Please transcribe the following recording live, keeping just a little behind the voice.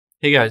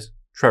Hey guys,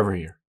 Trevor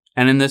here.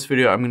 And in this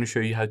video, I'm going to show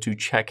you how to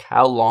check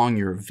how long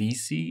your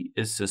VC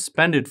is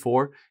suspended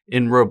for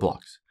in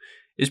Roblox.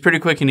 It's pretty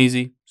quick and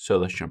easy, so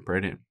let's jump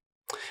right in.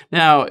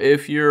 Now,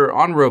 if you're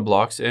on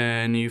Roblox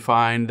and you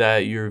find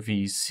that your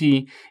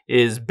VC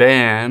is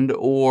banned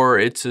or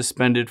it's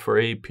suspended for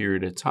a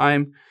period of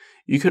time,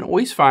 you can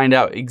always find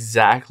out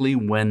exactly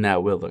when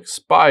that will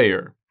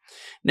expire.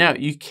 Now,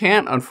 you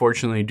can't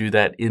unfortunately do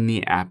that in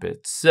the app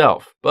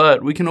itself,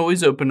 but we can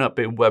always open up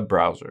a web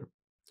browser.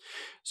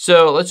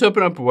 So let's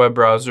open up a web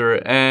browser,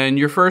 and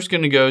you're first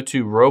going to go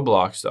to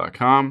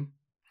roblox.com,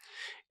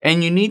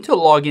 and you need to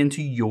log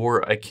into your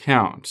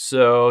account.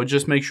 So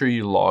just make sure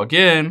you log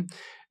in,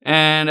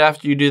 and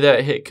after you do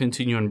that, hit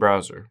continue in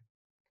browser.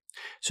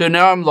 So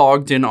now I'm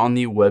logged in on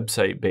the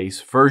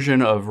website-based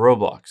version of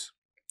Roblox.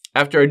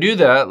 After I do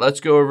that, let's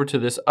go over to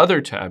this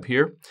other tab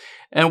here.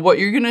 And what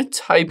you're going to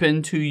type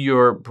into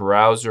your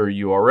browser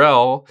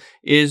URL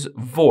is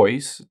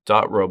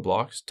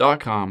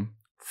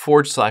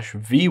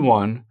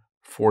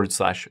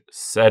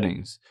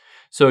voice.roblox.com/v1/settings.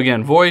 So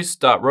again,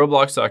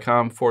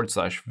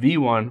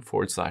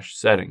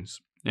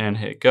 voice.roblox.com/v1/settings, and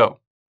hit go.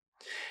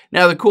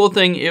 Now the cool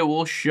thing, it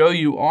will show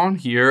you on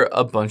here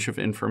a bunch of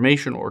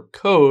information or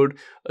code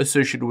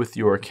associated with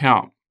your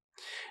account.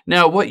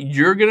 Now, what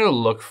you're going to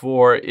look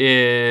for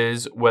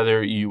is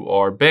whether you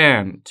are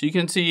banned. So you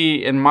can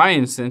see in my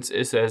instance,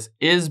 it says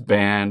is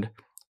banned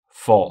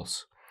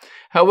false.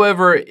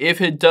 However, if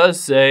it does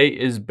say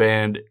is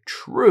banned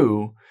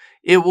true,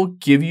 it will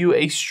give you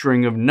a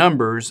string of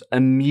numbers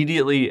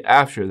immediately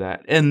after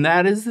that. And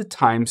that is the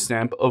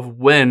timestamp of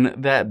when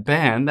that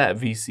ban, that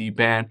VC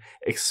ban,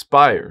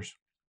 expires.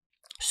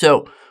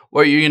 So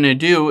what you're going to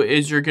do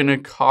is you're going to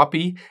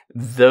copy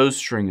those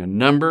string of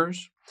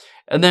numbers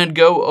and then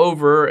go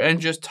over and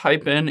just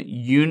type in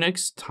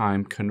Unix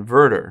time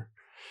converter.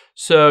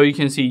 So you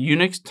can see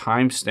Unix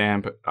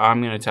timestamp.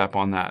 I'm going to tap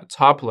on that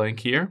top link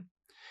here.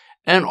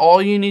 And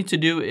all you need to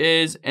do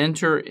is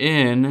enter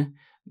in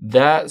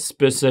that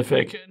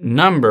specific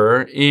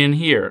number in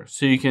here.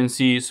 So you can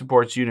see it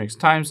supports Unix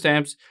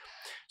timestamps.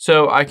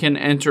 So I can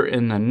enter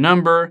in the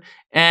number,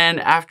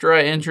 and after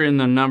I enter in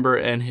the number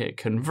and hit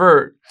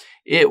convert,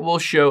 it will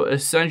show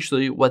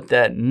essentially what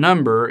that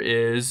number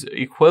is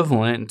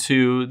equivalent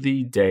to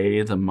the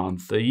day, the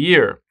month, the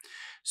year.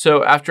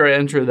 So after I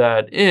enter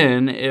that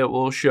in, it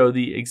will show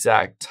the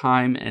exact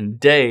time and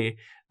day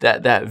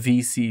that that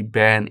VC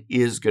ban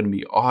is going to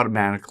be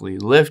automatically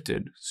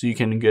lifted. So you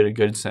can get a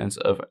good sense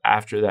of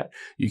after that,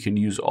 you can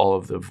use all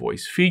of the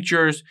voice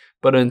features,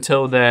 but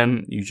until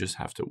then, you just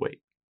have to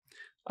wait.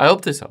 I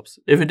hope this helps.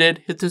 If it did,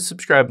 hit the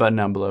subscribe button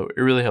down below.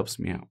 It really helps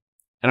me out.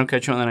 And I'll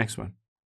catch you on the next one.